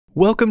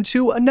Welcome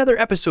to another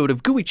episode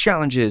of GUI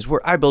Challenges,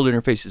 where I build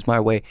interfaces my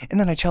way, and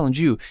then I challenge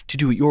you to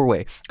do it your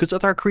way. Because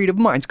with our creative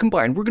minds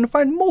combined, we're going to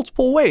find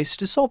multiple ways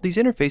to solve these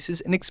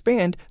interfaces and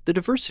expand the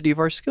diversity of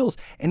our skills.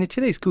 And in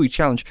today's GUI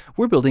Challenge,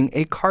 we're building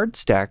a card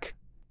stack.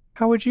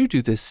 How would you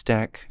do this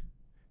stack?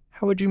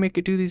 How would you make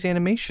it do these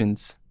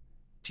animations?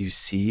 Do you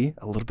see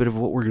a little bit of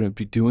what we're going to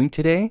be doing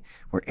today?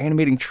 We're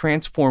animating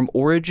transform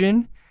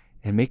origin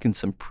and making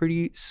some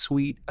pretty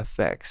sweet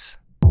effects.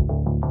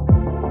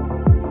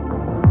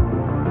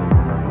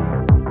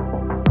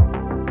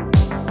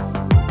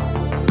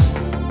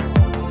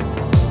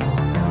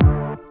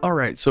 All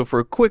right, so for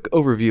a quick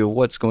overview of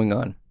what's going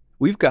on,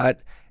 we've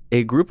got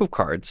a group of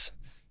cards,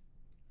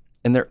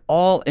 and they're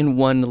all in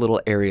one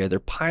little area. They're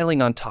piling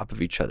on top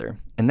of each other,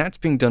 and that's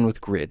being done with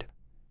grid.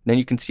 Then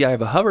you can see I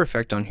have a hover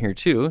effect on here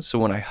too, so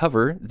when I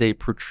hover, they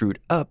protrude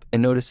up,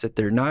 and notice that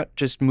they're not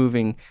just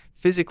moving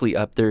physically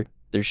up, they're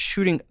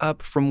shooting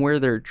up from where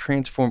their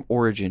transform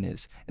origin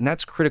is, and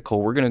that's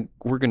critical. We're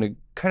gonna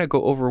kind of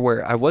go over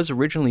where I was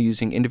originally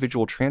using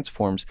individual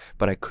transforms,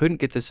 but I couldn't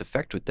get this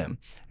effect with them,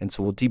 and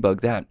so we'll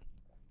debug that.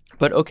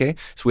 But okay,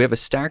 so we have a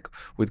stack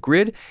with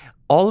grid.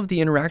 All of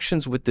the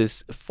interactions with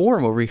this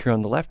form over here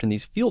on the left in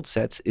these field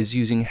sets is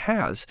using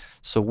has.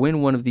 So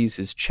when one of these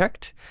is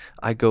checked,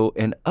 I go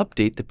and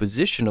update the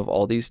position of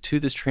all these to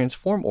this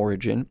transform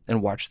origin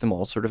and watch them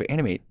all sort of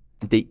animate.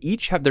 They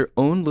each have their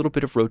own little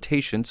bit of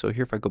rotation. So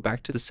here, if I go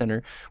back to the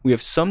center, we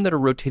have some that are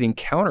rotating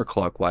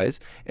counterclockwise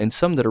and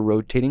some that are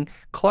rotating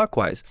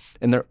clockwise.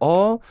 And they're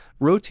all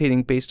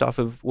rotating based off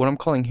of what I'm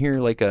calling here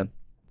like a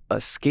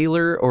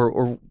scalar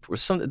or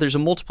some, there's a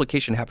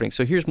multiplication happening.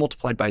 So here's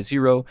multiplied by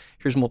 0,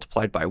 here's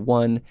multiplied by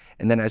 1,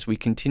 and then as we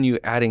continue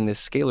adding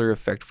this scalar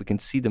effect, we can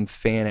see them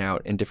fan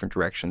out in different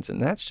directions, and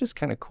that's just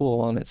kind of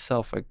cool on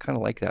itself. I kind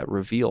of like that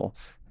reveal.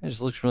 It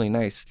just looks really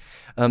nice.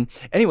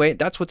 Anyway,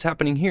 that's what's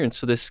happening here. And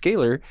so this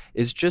scalar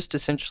is just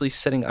essentially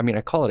setting, I mean,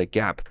 I call it a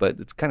gap, but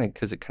it's kind of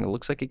because it kind of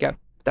looks like a gap.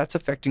 That's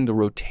affecting the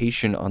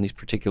rotation on these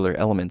particular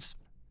elements.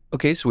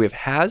 Okay, so we have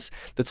has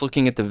that's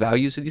looking at the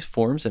values of these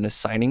forms and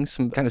assigning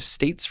some kind of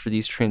states for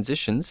these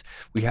transitions.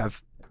 We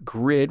have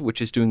grid,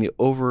 which is doing the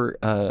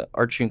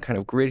overarching kind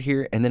of grid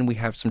here, and then we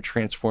have some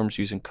transforms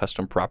using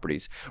custom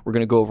properties. We're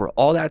going to go over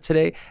all that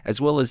today, as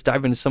well as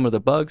dive into some of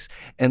the bugs,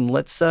 and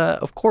let's,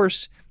 of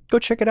course, go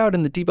check it out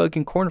in the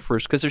Debugging Corner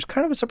first, because there's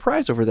kind of a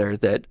surprise over there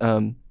that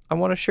I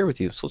want to share with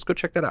you. So let's go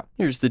check that out.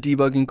 Here's the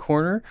Debugging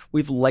Corner.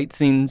 We've light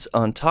themes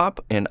on top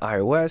and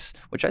iOS,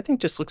 which I think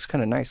just looks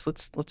kind of nice.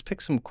 Let's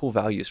pick some cool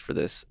values for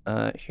this.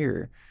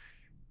 Here,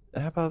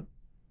 how about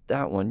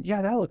that one?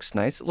 Yeah, that looks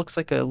nice. It looks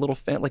like a little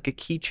fan, like a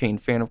keychain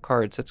fan of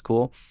cards. That's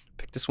cool.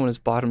 Pick this one as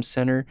bottom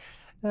center.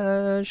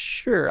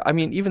 Sure. I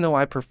mean, even though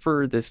I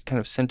prefer this kind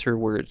of center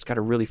where it's got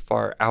a really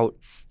far out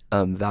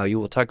value,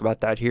 we'll talk about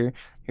that here.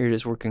 Here it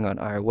is working on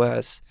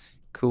iOS.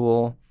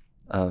 Cool.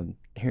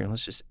 Here,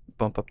 let's just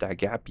bump up that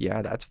gap.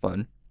 Yeah, that's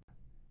fun.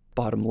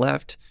 Bottom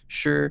left,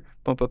 sure,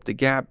 bump up the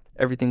gap.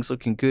 Everything's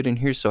looking good in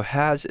here. So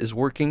has is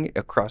working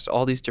across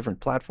all these different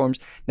platforms.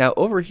 Now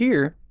over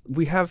here,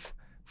 we have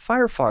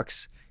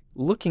Firefox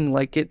looking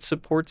like it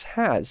supports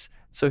has.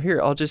 So here,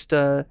 I'll just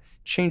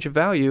change a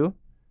value.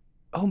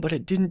 Oh, but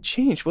it didn't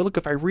change. Well, look,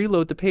 if I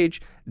reload the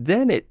page,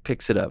 then it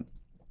picks it up.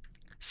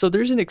 So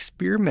there's an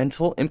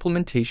experimental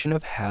implementation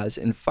of has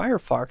in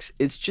Firefox.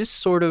 It's just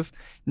sort of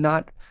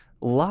not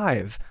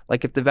live.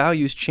 Like if the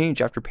values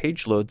change after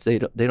page loads, they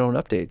don't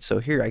update. So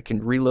here I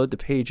can reload the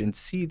page and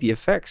see the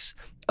effects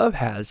of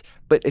has,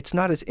 but it's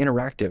not as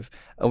interactive,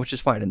 which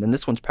is fine. And then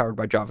this one's powered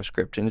by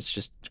JavaScript, and it's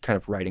just kind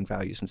of writing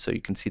values, and so you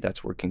can see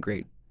that's working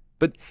great.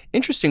 But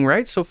interesting,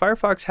 right? So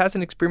Firefox has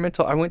an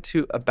experimental. I went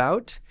to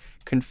about,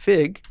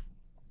 config,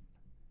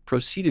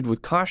 proceeded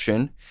with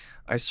caution.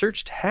 I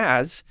searched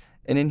has,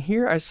 and in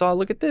here I saw,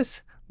 look at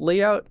this,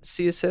 layout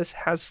CSS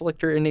has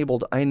selector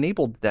enabled. I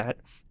enabled that,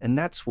 and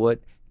that's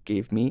what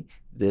gave me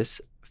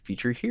this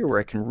feature here where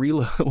I can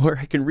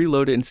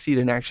reload it and see it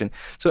in action.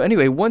 So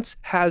anyway, once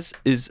has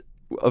is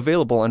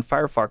available on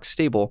Firefox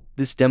stable,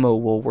 this demo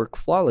will work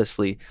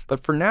flawlessly.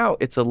 But for now,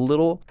 it's a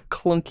little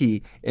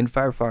clunky in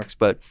Firefox,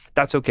 but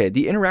that's okay.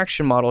 The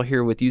interaction model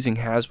here with using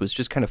has was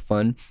just kind of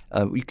fun.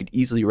 You could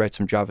easily write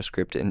some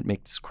JavaScript and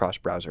make this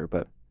cross-browser,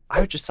 but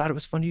I just thought it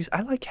was fun to use.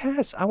 I like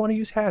has. I want to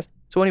use has.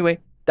 So anyway,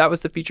 that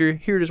was the feature.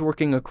 Here it is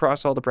working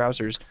across all the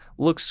browsers.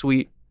 Looks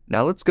sweet.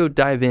 Now let's go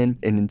dive in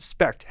and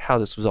inspect how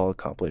this was all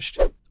accomplished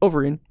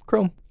over in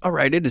Chrome. All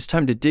right, it is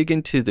time to dig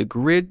into the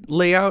grid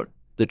layout,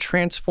 the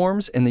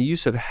transforms, and the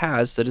use of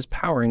has that is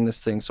powering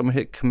this thing. So I'm gonna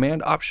hit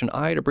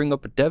Command-Option-I to bring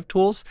up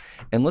DevTools,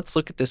 and let's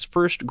look at this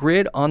first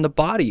grid on the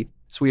body.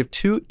 So we have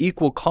two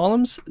equal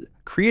columns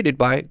created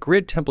by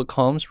grid template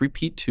columns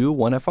repeat to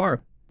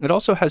 1FR. It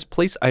also has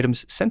place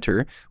items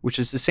center, which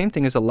is the same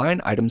thing as align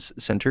items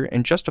center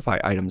and justify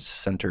items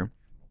center.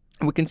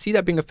 And we can see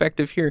that being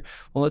effective here.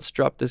 Well, let's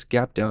drop this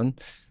gap down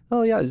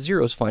Oh yeah,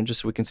 0 is fine,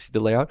 just so we can see the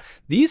layout.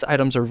 These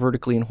items are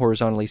vertically and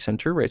horizontally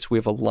centered, right? So we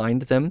have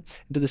aligned them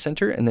into the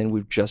center, and then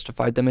we've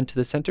justified them into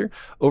the center.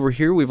 Over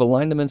here, we've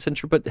aligned them in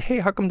center, but hey,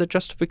 how come the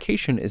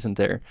justification isn't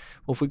there?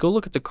 Well, if we go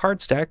look at the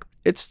card stack,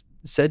 it's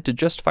said to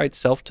justify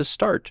itself to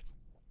start.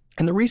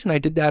 And the reason I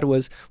did that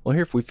was, well,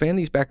 here, if we fan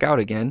these back out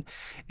again,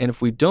 and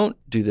if we don't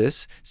do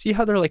this, see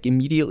how they're like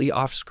immediately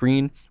off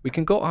screen? We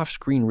can go off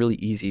screen really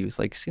easy. It's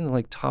like, see the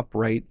like top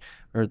right,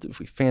 or if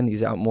we fan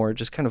these out more,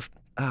 just kind of,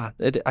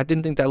 I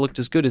didn't think that looked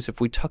as good as if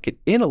we tuck it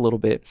in a little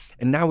bit,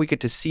 and now we get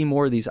to see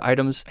more of these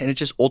items, and it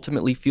just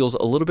ultimately feels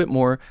a little bit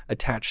more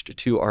attached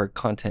to our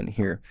content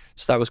here.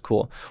 So that was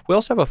cool. We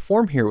also have a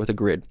form here with a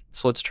grid.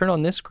 So let's turn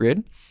on this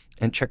grid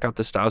and check out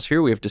the styles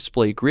here. We have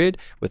display grid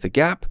with a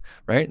gap,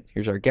 right?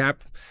 Here's our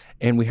gap.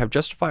 And we have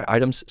justify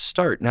items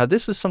start. Now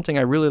this is something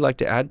I really like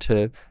to add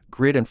to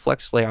grid and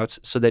flex layouts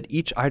so that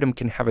each item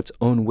can have its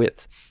own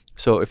width.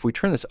 So if we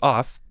turn this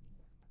off,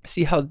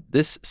 see how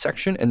this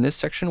section and this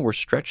section were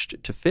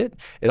stretched to fit?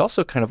 It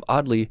also kind of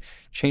oddly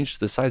changed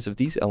the size of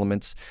these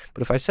elements.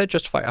 But if I set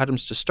justify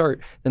items to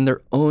start, then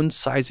their own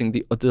sizing,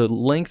 the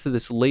length of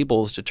this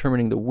label is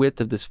determining the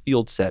width of this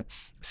field set.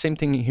 Same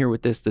thing here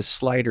with this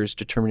slider is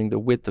determining the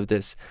width of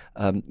this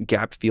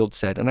gap field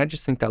set. And I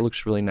just think that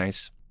looks really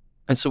nice.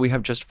 And so we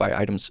have justify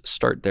items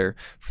start there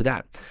for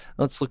that.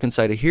 Let's look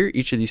inside of here.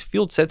 Each of these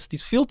field sets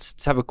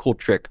have a cool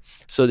trick.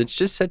 So it's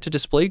just set to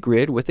display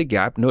grid with a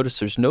gap. Notice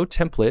there's no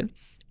template.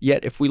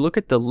 Yet if we look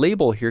at the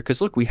label here,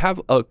 because look, we have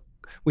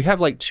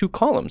like 2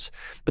 columns,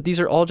 but these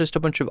are all just a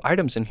bunch of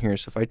items in here.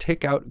 So if I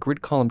take out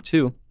grid column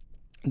 2,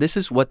 this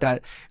is what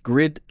that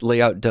grid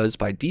layout does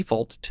by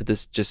default to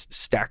this just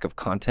stack of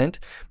content.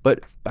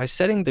 But by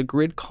setting the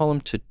grid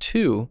column to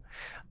 2,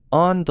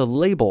 on the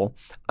label,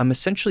 I'm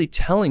essentially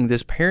telling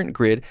this parent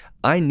grid,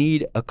 I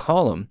need a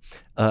column.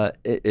 I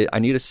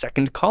need a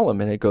second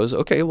column. And it goes,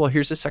 okay, well,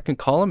 here's a second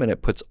column. And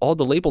it puts all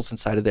the labels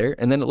inside of there.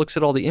 And then it looks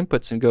at all the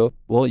inputs and go,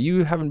 well,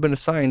 you haven't been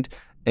assigned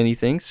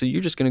anything. So you're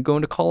just going to go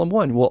into column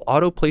 1. We'll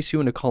auto place you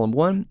into column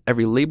 1.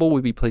 Every label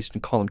will be placed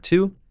in column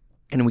 2.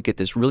 And we get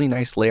this really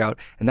nice layout,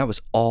 and that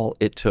was all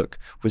it took,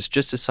 was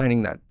just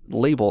assigning that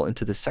label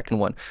into the second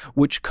one,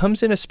 which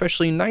comes in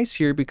especially nice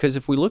here because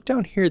if we look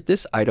down here at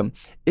this item,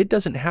 it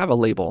doesn't have a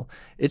label.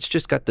 It's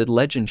just got the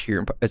legend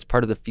here as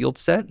part of the field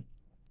set.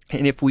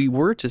 And if we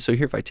were to, so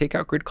here, if I take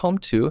out grid column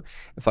 2,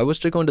 if I was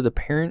to go into the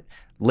parent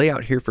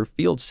layout here for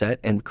field set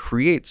and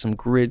create some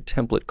grid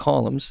template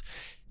columns,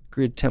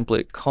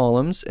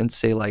 and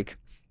say like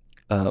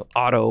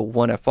auto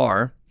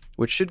 1FR,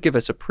 which should give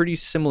us a pretty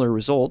similar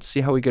result.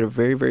 See how we get a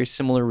very, very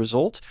similar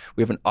result?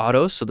 We have an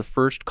auto, so the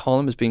first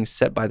column is being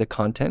set by the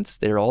contents.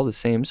 They're all the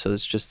same, so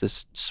it's just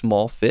this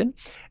small fit.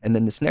 And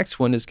then this next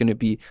one is going to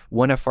be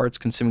 1FR, it's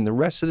consuming the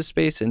rest of the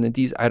space, and then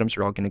these items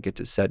are all going to get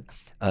to set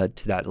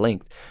to that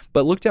length.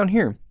 But look down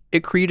here.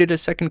 It created a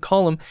second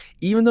column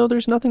even though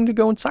there's nothing to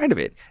go inside of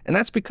it. And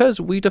that's because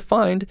we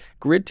defined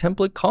grid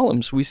template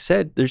columns. We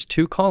said there's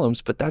 2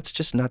 columns, but that's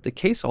just not the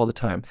case all the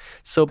time.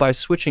 So by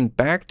switching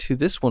back to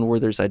this one where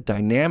there's a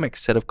dynamic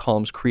set of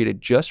columns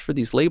created just for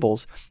these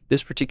labels,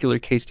 this particular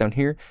case down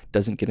here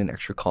doesn't get an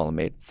extra column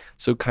made.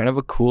 So kind of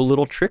a cool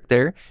little trick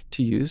there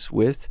to use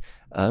with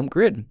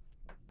grid.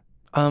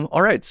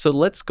 All right, so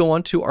let's go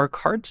on to our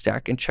card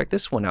stack and check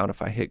this one out.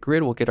 If I hit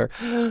grid, we'll get our,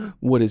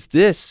 what is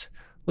this?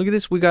 Look at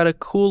this, we got a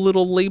cool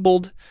little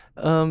labeled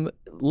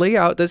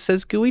layout that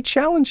says GUI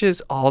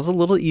challenges. Oh, it's a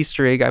little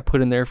Easter egg I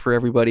put in there for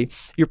everybody.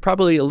 You're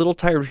probably a little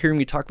tired of hearing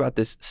me talk about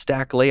this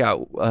stack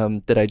layout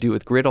that I do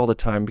with grid all the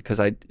time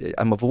because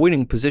I'm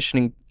avoiding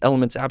positioning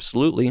elements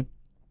absolutely.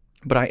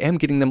 But I am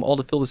getting them all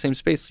to fill the same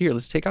space. Here,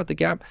 let's take out the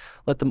gap,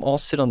 let them all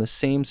sit on the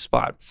same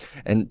spot,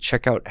 and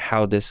check out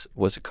how this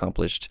was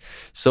accomplished.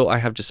 So I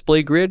have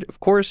display grid, of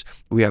course.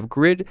 We have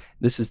grid.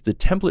 This is the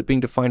template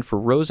being defined for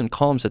rows and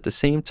columns at the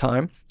same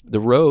time. The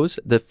rows,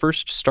 the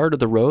first start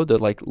of the row, the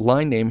like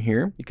line name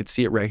here, you can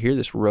see it right here.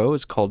 This row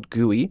is called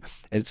GUI,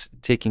 and it's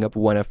taking up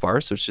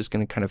 1FR, so it's just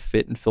going to kind of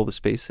fit and fill the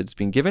space that it's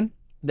being given.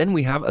 Then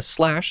we have a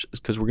slash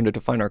because we're going to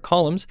define our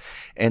columns,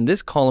 and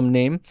this column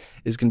name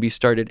is going to be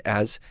started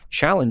as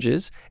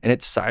challenges, and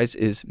its size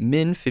is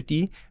min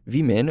 50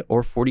 vmin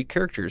or 40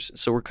 characters.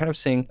 So we're kind of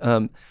saying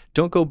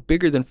don't go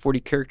bigger than 40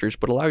 characters,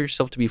 but allow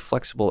yourself to be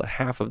flexible at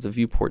half of the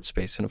viewport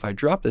space. And if I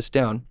drop this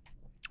down,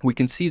 we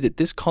can see that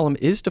this column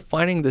is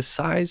defining the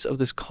size of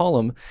this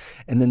column,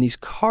 and then these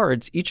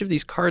cards, each of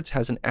these cards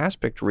has an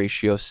aspect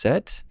ratio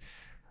set.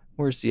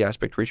 Where's the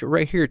aspect ratio?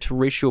 Right here to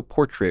ratio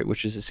portrait,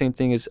 which is the same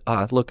thing as,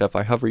 look, if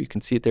I hover, you can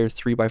see it there,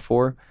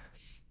 3x4,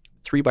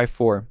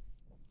 3x4.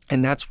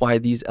 And that's why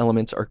these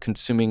elements are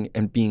consuming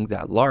and being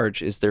that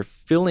large, is they're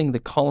filling the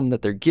column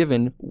that they're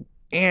given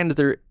and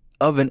they're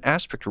of an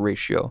aspect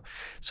ratio.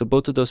 So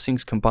both of those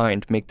things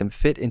combined make them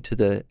fit into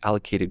the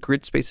allocated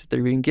grid space that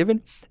they're being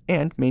given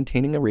and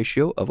maintaining a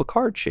ratio of a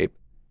card shape.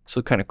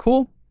 So kind of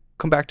cool.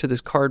 Come back to this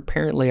card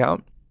parent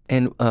layout.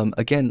 And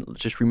again,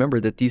 just remember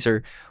that these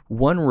are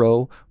 1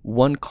 row,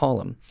 1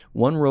 column,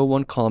 1 row,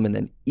 1 column, and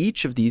then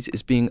each of these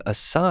is being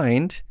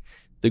assigned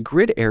the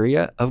grid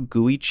area of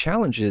GUI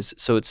challenges.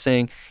 So it's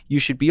saying you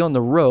should be on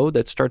the row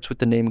that starts with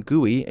the name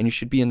GUI, and you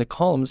should be in the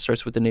column that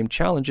starts with the name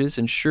challenges.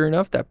 And sure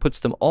enough, that puts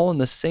them all in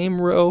the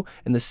same row,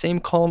 in the same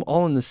column,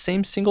 all in the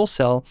same single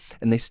cell,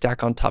 and they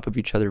stack on top of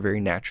each other very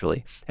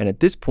naturally. And at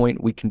this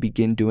point, we can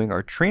begin doing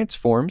our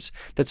transforms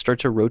that start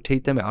to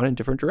rotate them out in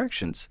different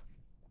directions.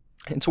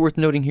 And it's worth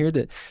noting here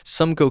that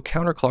some go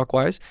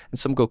counterclockwise and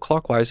some go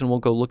clockwise, and we'll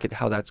go look at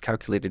how that's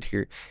calculated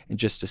here in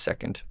just a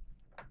second.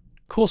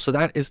 Cool, so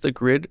that is the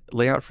grid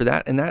layout for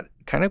that, and that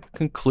kind of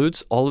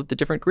concludes all of the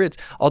different grids.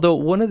 Although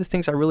one of the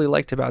things I really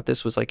liked about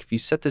this was, like, if you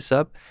set this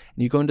up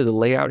and you go into the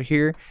layout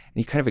here and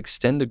you kind of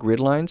extend the grid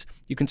lines,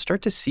 you can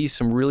start to see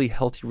some really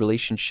healthy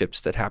relationships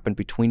that happen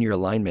between your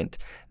alignment.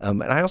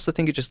 And I also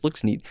think it just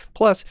looks neat.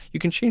 Plus, you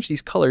can change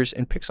these colors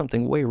and pick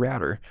something way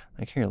radder.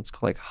 Like here, let's go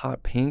like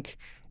hot pink,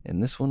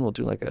 and this one we'll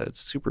do like a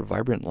super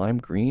vibrant lime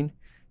green.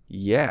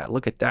 Yeah,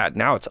 look at that.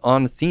 Now it's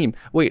on theme.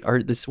 Wait,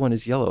 this one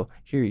is yellow.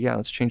 Here, yeah,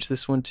 let's change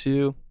this one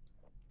to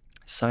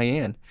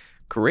cyan.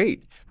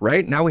 Great,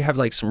 right? Now we have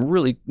like some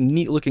really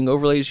neat looking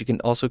overlays. You can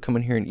also come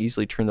in here and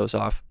easily turn those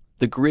off.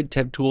 The grid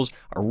tab tools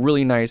are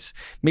really nice.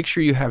 Make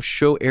sure you have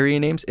show area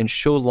names and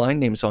show line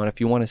names on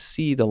if you want to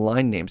see the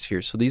line names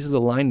here. So these are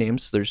the line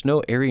names. There's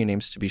no area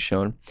names to be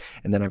shown.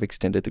 And then I've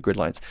extended the grid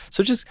lines.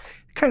 So just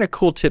kind of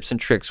cool tips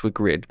and tricks with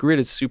grid. Grid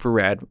is super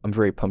rad. I'm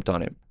very pumped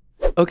on it.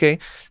 Okay,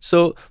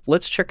 so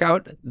let's check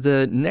out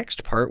the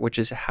next part, which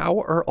is how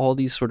are all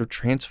these sort of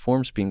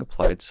transforms being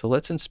applied. So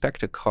let's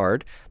inspect a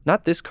card,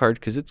 not this card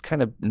because it's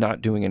kind of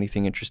not doing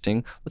anything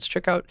interesting. Let's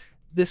check out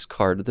this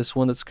card, this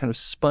one that's kind of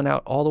spun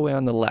out all the way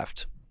on the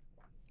left.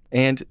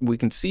 And we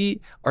can see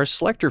our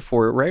selector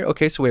for it, right?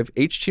 Okay, so we have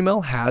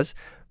HTML has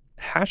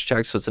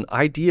hashtag, so it's an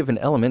ID of an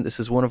element. This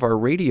is one of our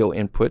radio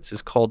inputs.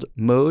 It's called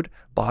mode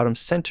bottom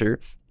center.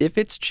 If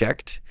it's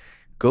checked,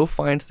 go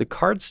find the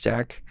card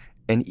stack,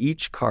 and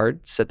each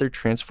card set their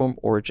transform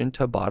origin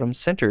to bottom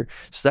center.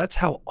 So that's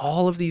how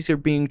all of these are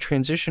being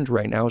transitioned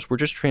right now, is we're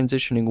just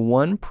transitioning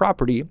one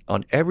property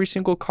on every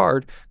single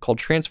card called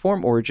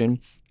transform origin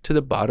to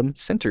the bottom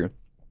center,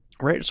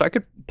 right? So I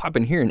could pop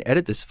in here and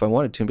edit this if I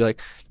wanted to and be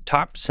like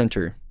top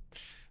center.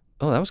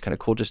 Oh, that was kind of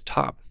cool. Just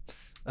top,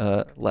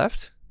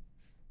 left.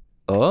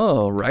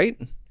 Oh, right.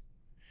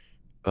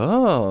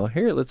 Oh,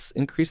 here, let's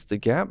increase the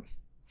gap.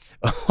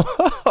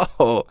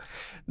 Oh,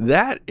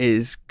 that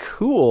is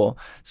cool.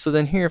 So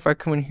then here, if I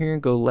come in here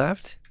and go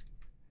left,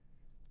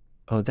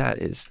 oh, that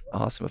is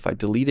awesome. If I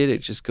delete it, it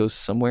just goes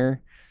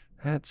somewhere.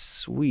 That's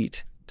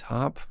sweet.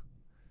 Top,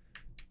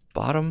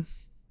 bottom,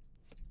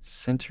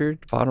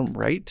 centered, bottom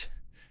right,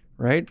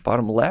 right,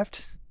 bottom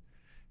left,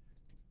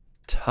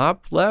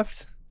 top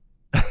left,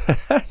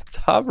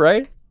 top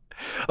right.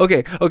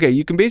 Okay,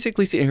 you can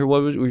basically see in here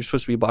what we're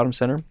supposed to be bottom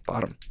center,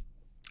 bottom.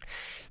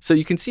 So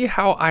you can see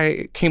how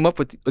I came up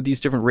with these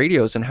different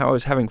radios and how I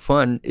was having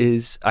fun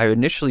is I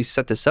initially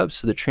set this up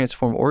so the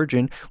transform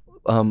origin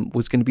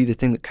was going to be the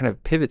thing that kind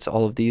of pivots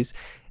all of these,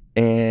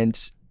 and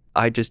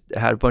I just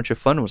had a bunch of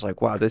fun and was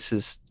like, wow, this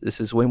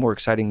is way more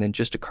exciting than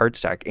just a card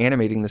stack.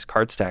 Animating this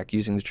card stack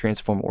using the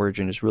transform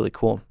origin is really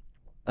cool.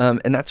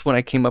 And that's when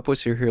I came up with,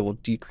 so here we'll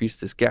decrease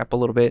this gap a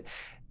little bit.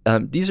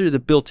 These are the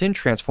built-in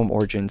transform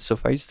origins. So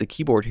if I use the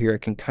keyboard here, I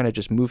can kind of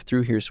just move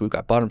through here. So we've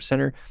got bottom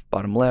center,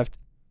 bottom left,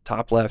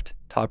 top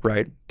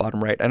right,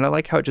 bottom right. And I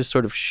like how it just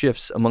sort of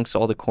shifts amongst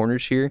all the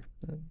corners here.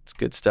 It's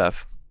good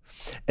stuff.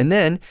 And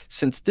then,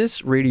 since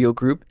this radio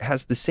group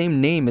has the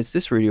same name as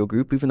this radio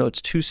group, even though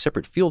it's two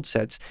separate field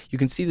sets, you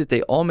can see that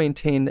they all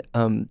maintain,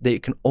 they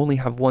can only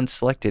have one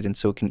selected. And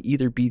so it can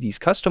either be these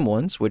custom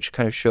ones, which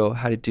kind of show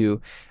how to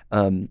do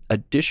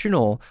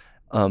additional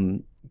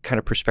kind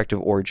of perspective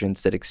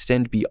origins that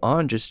extend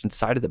beyond just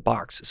inside of the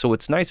box. So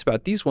what's nice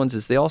about these ones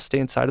is they all stay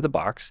inside of the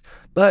box,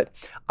 but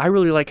I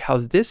really like how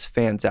this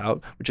fans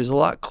out, which is a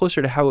lot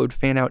closer to how it would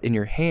fan out in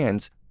your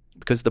hands,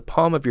 because the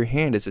palm of your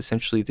hand is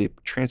essentially the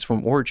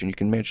transform origin. You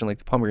can imagine like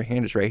the palm of your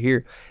hand is right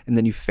here, and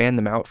then you fan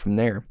them out from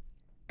there.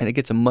 And it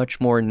gets a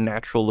much more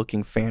natural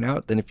looking fan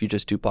out than if you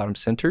just do bottom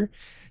center.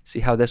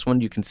 See how this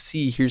one, you can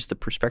see here's the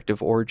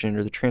perspective origin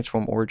or the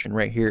transform origin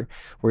right here.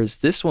 Whereas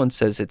this one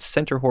says it's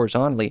center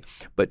horizontally,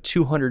 but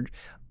 200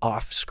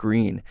 off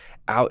screen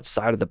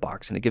outside of the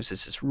box. And it gives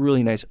us this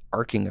really nice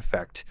arcing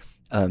effect,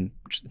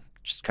 which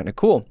is kind of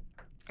cool.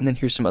 And then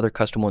here's some other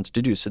custom ones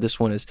to do. So this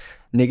one is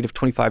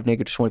 -25,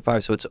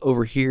 -25. So it's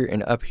over here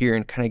and up here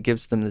and kind of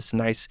gives them this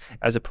nice,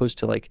 as opposed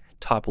to like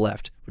top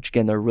left, which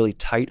again, they're really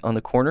tight on the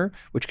corner,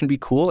 which can be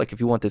cool. Like if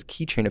you want this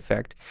keychain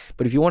effect,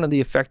 but if you wanted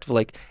the effect of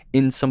like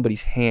in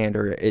somebody's hand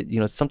or it, you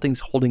know,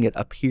 something's holding it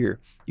up here,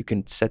 you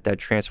can set that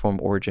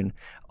transform origin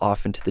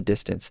off into the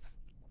distance.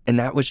 And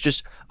that was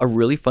just a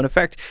really fun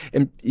effect.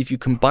 And if you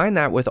combine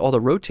that with all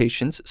the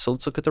rotations, so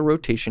let's look at the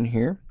rotation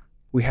here.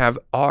 We have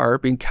R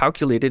being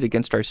calculated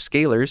against our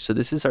scalars. So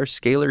this is our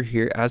scalar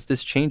here. As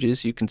this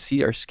changes, you can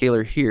see our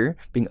scalar here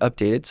being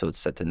updated. So it's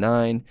set to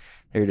 9.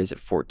 There it is at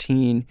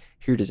 14.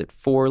 Here it is at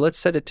 4. Let's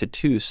set it to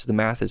 2 so the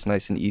math is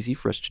nice and easy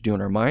for us to do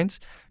in our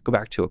minds. Go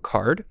back to a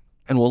card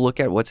and we'll look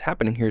at what's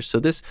happening here. So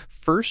this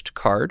first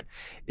card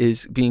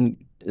is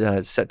being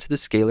set to the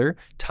scalar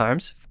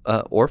times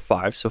or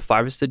 5. So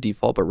 5 is the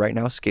default, but right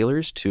now scalar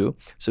is 2.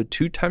 So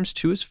 2 times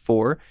 2 is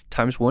 4,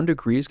 times 1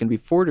 degree is going to be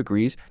 4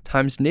 degrees,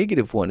 times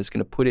 -1 is going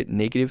to put it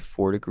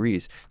 -4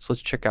 degrees. So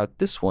let's check out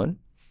this one.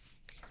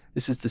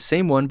 This is the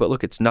same one, but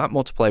look, it's not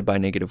multiplied by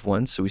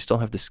 -1, so we still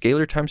have the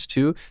scalar times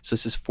 2, so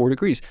this is 4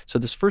 degrees. So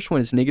this first one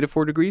is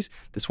 -4 degrees,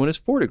 this one is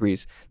 4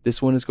 degrees.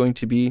 This one is going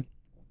to be,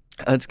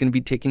 it's going to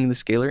be taking the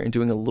scalar and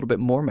doing a little bit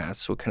more math,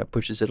 so it kind of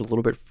pushes it a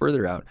little bit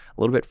further out,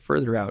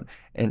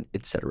 and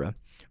etc.,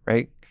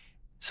 right?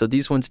 So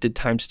these ones did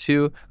times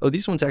 2. Oh,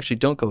 these ones actually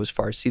don't go as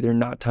far. See, they're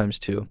not times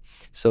 2.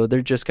 So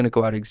they're just going to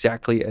go out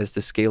exactly as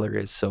the scalar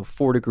is. So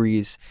 4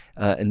 degrees,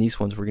 and these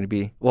ones were going to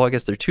be, well, I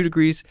guess they're 2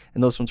 degrees,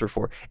 and those ones were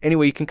 4.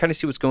 Anyway, you can kind of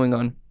see what's going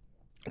on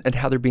and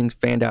how they're being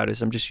fanned out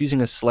is I'm just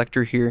using a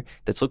selector here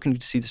that's looking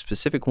to see the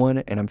specific one,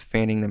 and I'm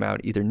fanning them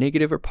out either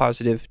negative or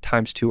positive,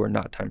 times 2 or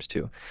not times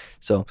 2.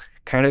 So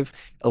kind of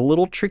a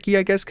little tricky,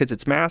 I guess, because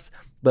it's math,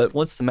 but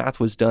once the math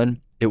was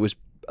done, it was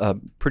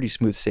pretty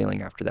smooth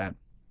sailing after that.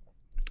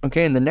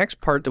 Okay, and the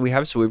next part that we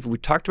have, so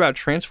we've talked about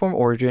transform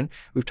origin,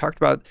 we've talked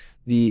about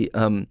the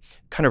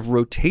kind of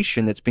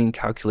rotation that's being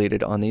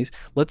calculated on these.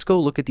 Let's go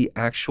look at the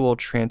actual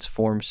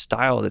transform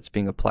style that's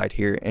being applied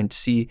here and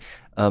see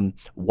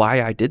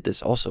why I did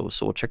this also.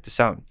 So we'll check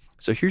this out.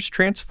 So here's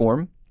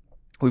transform.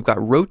 We've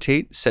got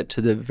rotate set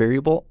to the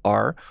variable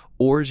r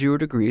or 0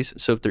 degrees.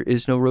 So if there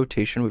is no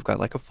rotation, we've got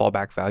like a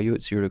fallback value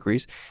at 0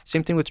 degrees.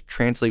 Same thing with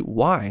translate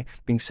y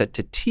being set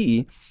to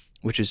t,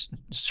 which is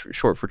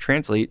short for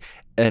translate,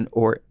 and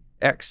or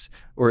x,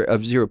 or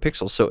of 0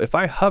 pixels. So if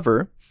I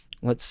hover,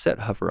 let's set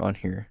hover on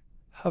here,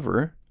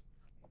 hover,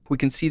 we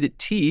can see that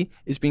t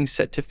is being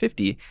set to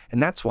 50,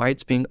 and that's why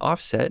it's being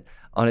offset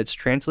on its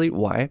translate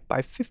y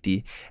by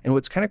 50. And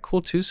what's kind of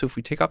cool too, so if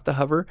we take off the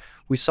hover,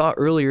 we saw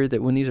earlier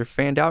that when these are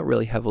fanned out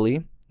really heavily,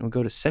 and we'll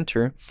go to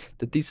center,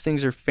 that these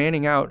things are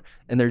fanning out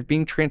and they're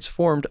being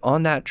transformed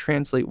on that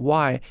translate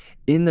y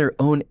in their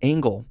own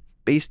angle,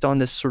 based on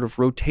this sort of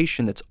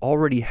rotation that's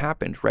already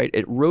happened, right?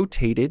 It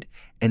rotated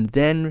and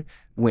then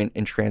went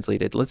and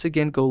translated. Let's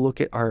again go look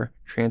at our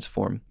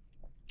transform.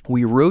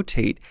 We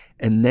rotate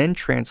and then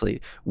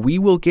translate. We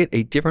will get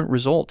a different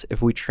result if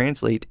we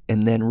translate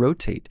and then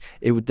rotate.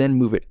 It would then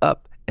move it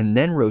up and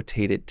then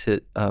rotate it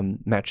to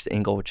match the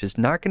angle, which is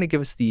not going to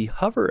give us the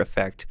hover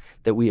effect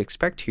that we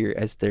expect here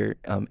as they're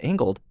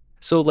angled.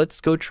 So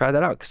let's go try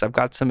that out, because I've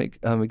got some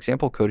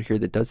example code here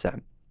that does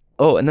that.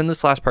 Oh, and then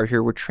this last part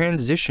here, we're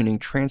transitioning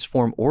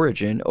transform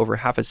origin over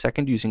half a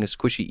second using a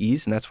squishy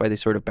ease, and that's why they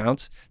sort of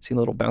bounce. See a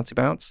little bouncy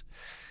bounce?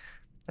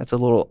 That's a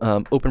little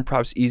open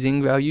props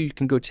easing value you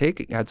can go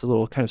take. It adds a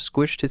little kind of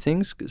squish to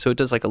things. So it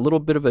does like a little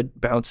bit of a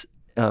bounce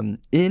in,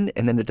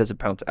 and then it does a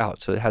bounce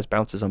out. So it has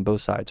bounces on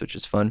both sides, which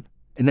is fun.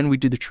 And then we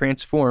do the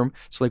transform.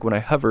 So like when I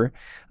hover,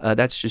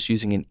 that's just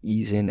using an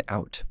ease in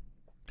out.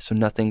 So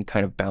nothing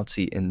kind of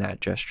bouncy in that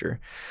gesture.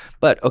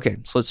 But okay,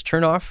 so let's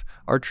turn off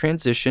our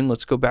transition.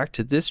 Let's go back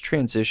to this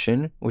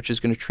transition, which is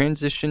going to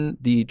transition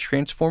the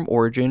transform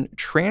origin,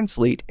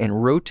 translate,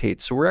 and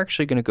rotate. So we're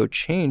actually going to go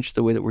change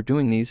the way that we're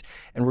doing these,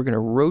 and we're going to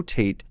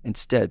rotate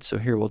instead. So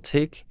here we'll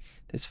take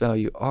this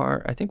value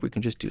r. I think we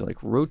can just do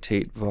like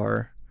rotate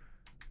var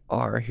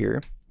r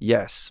here.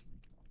 Yes,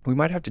 we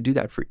might have to do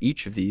that for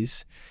each of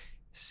these.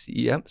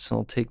 Yep, so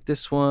I'll take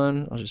this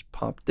one. I'll just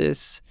pop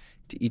this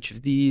to each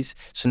of these.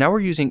 So now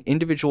we're using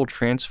individual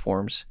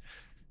transforms.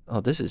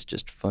 Oh, this is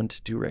just fun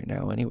to do right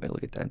now anyway.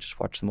 Look at that. Just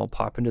watch them all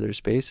pop into their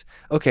space.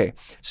 Okay,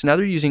 so now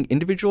they're using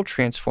individual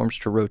transforms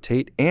to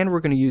rotate, and we're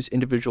going to use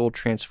individual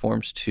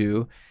transforms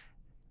to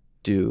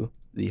do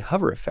the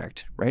hover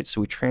effect, right?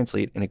 So we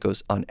translate and it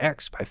goes on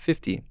X by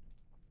 50.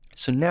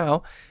 So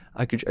now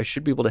I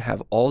should be able to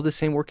have all the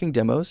same working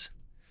demos.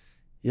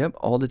 Yep,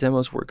 all the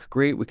demos work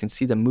great. We can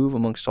see them move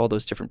amongst all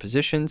those different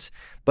positions.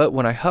 But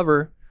when I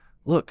hover,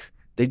 look,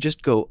 they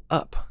just go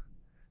up.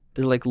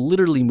 They're like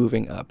literally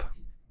moving up.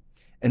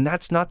 And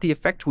that's not the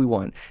effect we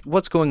want.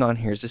 What's going on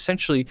here is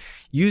essentially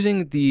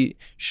using the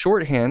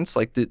shorthands,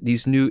 like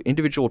these new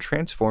individual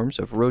transforms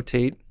of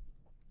rotate,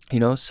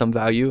 some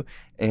value,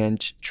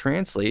 and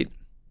translate,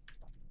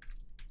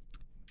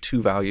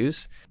 two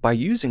values. By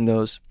using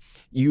those,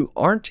 you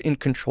aren't in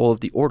control of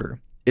the order.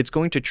 It's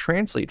going to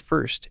translate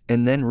first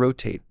and then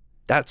rotate.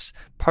 That's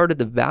part of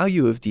the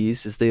value of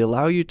these, is they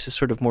allow you to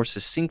sort of more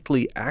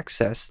succinctly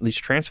access these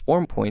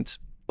transform points,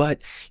 but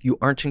you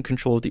aren't in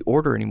control of the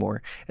order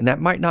anymore. And that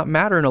might not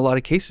matter in a lot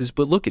of cases,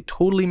 but look, it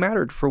totally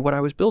mattered for what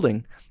I was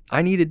building.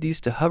 I needed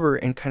these to hover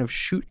and kind of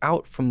shoot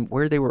out from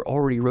where they were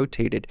already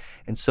rotated.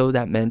 And so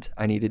that meant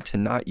I needed to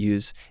not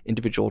use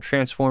individual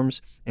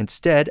transforms.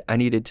 Instead, I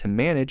needed to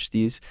manage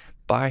these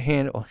by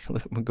hand. Oh,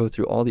 look, I'm gonna go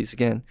through all these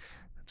again.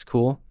 That's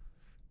cool.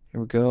 Here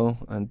we go,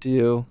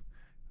 undo.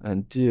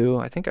 Undo.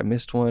 I think I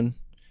missed one.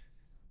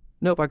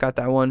 Nope, I got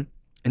that one.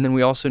 And then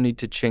we also need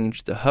to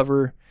change the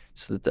hover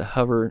so that the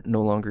hover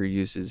no longer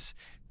uses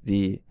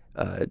the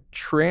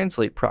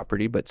translate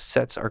property, but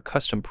sets our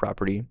custom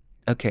property.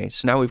 Okay,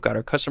 so now we've got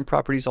our custom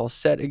properties all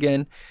set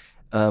again.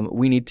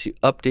 We need to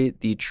update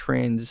the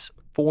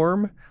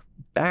transform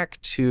back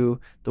to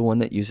the one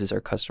that uses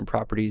our custom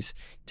properties,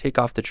 take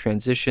off the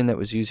transition that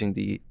was using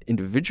the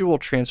individual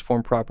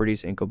transform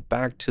properties, and go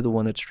back to the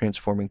one that's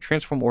transforming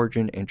transform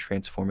origin and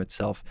transform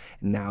itself.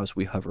 And now as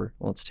we hover,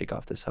 well, let's take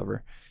off this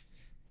hover.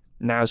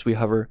 Now as we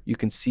hover, you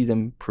can see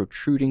them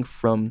protruding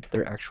from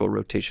their actual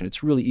rotation.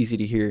 It's really easy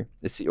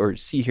to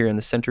see here in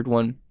the centered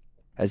one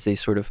as they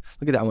sort of,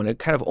 look at that one, it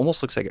kind of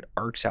almost looks like it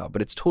arcs out,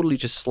 but it's totally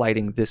just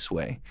sliding this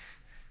way.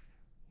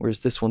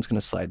 Whereas this one's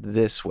gonna slide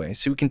this way.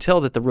 So we can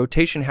tell that the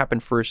rotation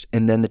happened first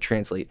and then the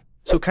translate.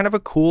 So kind of a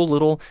cool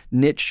little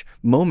niche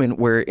moment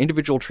where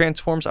individual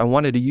transforms, I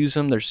wanted to use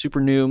them. They're super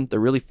new, they're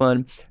really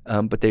fun,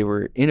 but they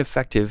were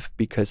ineffective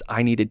because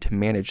I needed to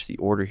manage the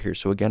order here.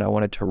 So again, I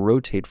wanted to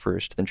rotate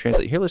first, then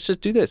translate. Here, let's just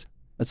do this.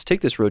 Let's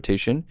take this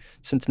rotation,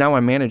 since now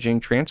I'm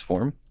managing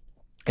transform,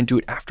 and do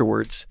it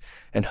afterwards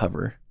and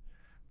hover.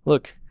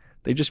 Look,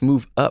 they just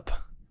move up.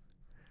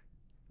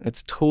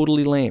 It's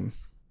totally lame.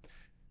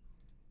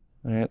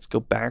 All right, let's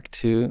go back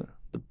to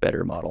the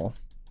better model.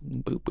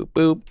 Boop, boop,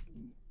 boop.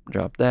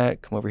 Drop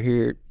that, come over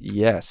here.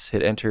 Yes,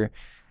 hit enter.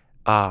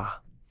 Ah,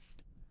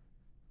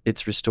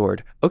 it's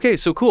restored. Okay,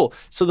 so cool.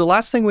 So the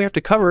last thing we have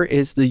to cover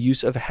is the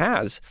use of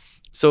has.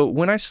 So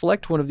when I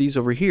select one of these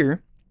over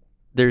here,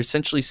 they're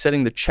essentially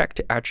setting the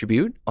checked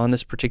attribute on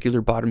this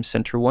particular bottom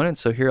center one. And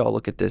so here, I'll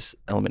look at this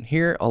element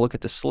here. I'll look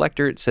at the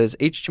selector. It says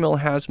HTML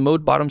has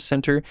mode bottom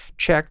center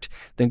checked.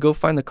 Then go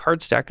find the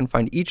card stack and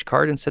find each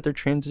card and set their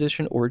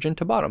transition origin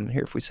to bottom.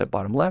 Here, if we set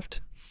bottom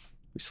left,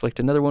 we select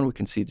another one, we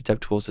can see the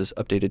DevTools is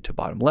updated to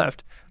bottom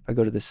left. If I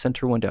go to the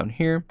center one down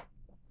here,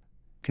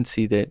 you can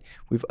see that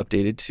we've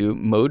updated to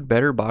mode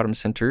better bottom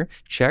center,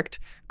 checked,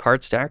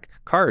 card stack,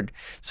 card.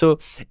 So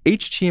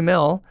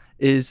HTML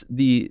is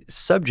the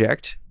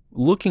subject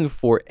looking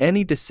for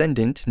any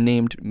descendant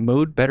named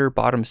mode better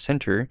bottom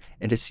center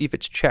and to see if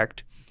it's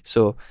checked.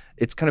 So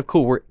it's kind of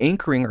cool. We're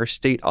anchoring our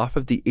state off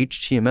of the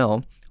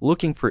HTML,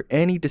 looking for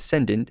any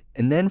descendant,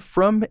 and then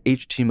from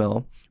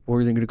HTML,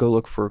 we're going to go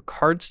look for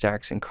card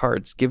stacks and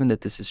cards, given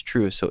that this is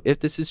true. So if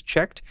this is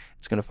checked,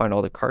 it's going to find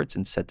all the cards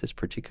and set this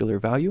particular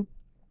value,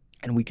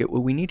 and we get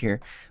what we need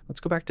here. Let's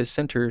go back to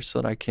center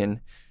so that I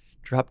can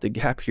drop the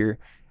gap here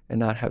and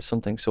not have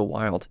something so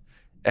wild.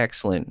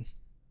 Excellent.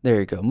 There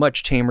you go.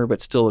 Much tamer,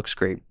 but still looks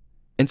great.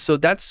 And so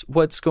that's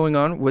what's going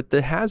on with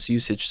the has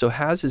usage. So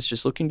has is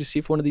just looking to see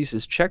if one of these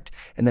is checked,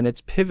 and then it's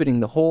pivoting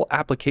the whole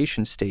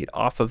application state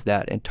off of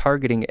that and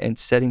targeting and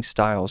setting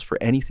styles for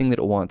anything that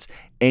it wants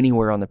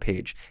anywhere on the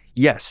page.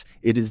 Yes,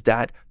 it is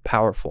that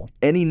powerful.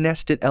 Any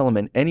nested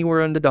element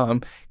anywhere on the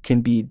DOM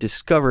can be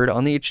discovered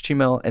on the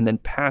HTML and then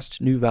passed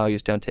new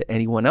values down to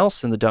anyone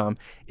else in the DOM.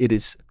 It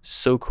is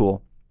so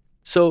cool.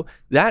 So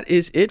that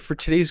is it for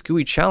today's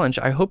GUI challenge.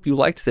 I hope you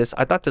liked this.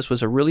 I thought this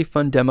was a really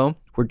fun demo.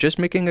 We're just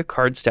making a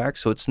card stack,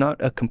 so it's not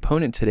a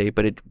component today,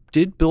 but it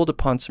did build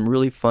upon some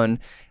really fun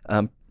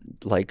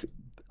like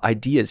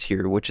ideas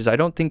here, which is I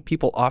don't think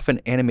people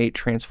often animate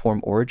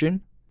transform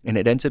origin, and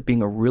it ends up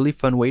being a really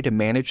fun way to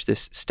manage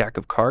this stack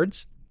of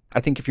cards.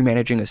 I think if you're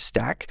managing a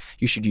stack,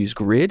 you should use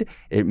grid.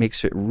 It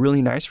makes it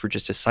really nice for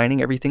just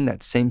assigning everything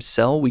that same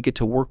cell. We get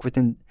to work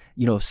within,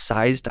 you know,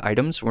 sized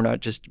items. We're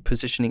not just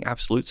positioning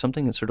absolute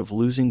something and sort of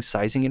losing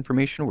sizing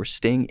information. We're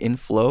staying in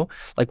flow.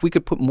 Like we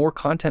could put more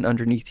content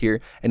underneath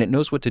here and it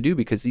knows what to do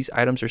because these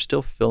items are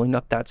still filling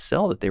up that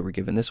cell that they were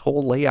given. This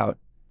whole layout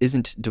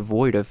isn't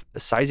devoid of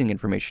sizing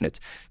information. It's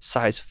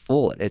size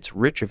full. It's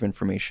rich of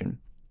information.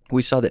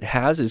 We saw that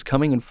has is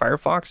coming in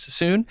Firefox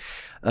soon.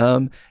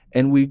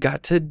 And we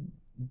got to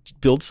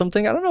build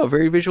something, I don't know,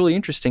 very visually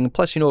interesting.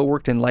 Plus, you know, it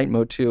worked in light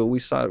mode too. We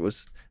saw it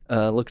was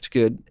looked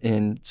good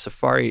in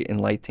Safari in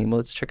light theme. Well,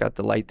 let's check out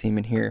the light theme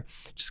in here,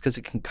 just because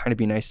it can kind of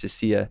be nice to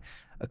see a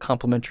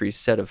complementary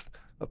set of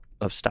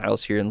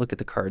styles here. And look at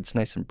the cards,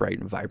 nice and bright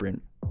and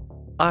vibrant.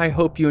 I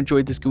hope you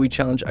enjoyed this GUI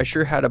challenge. I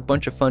sure had a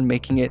bunch of fun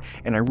making it,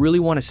 and I really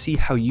want to see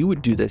how you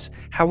would do this.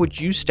 How would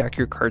you stack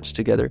your cards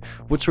together?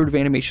 What sort of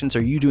animations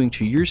are you doing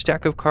to your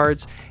stack of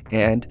cards?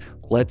 And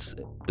let's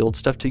build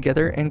stuff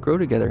together and grow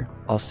together.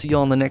 I'll see you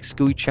all in the next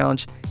GUI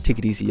challenge. Take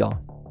it easy, y'all.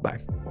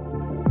 Bye.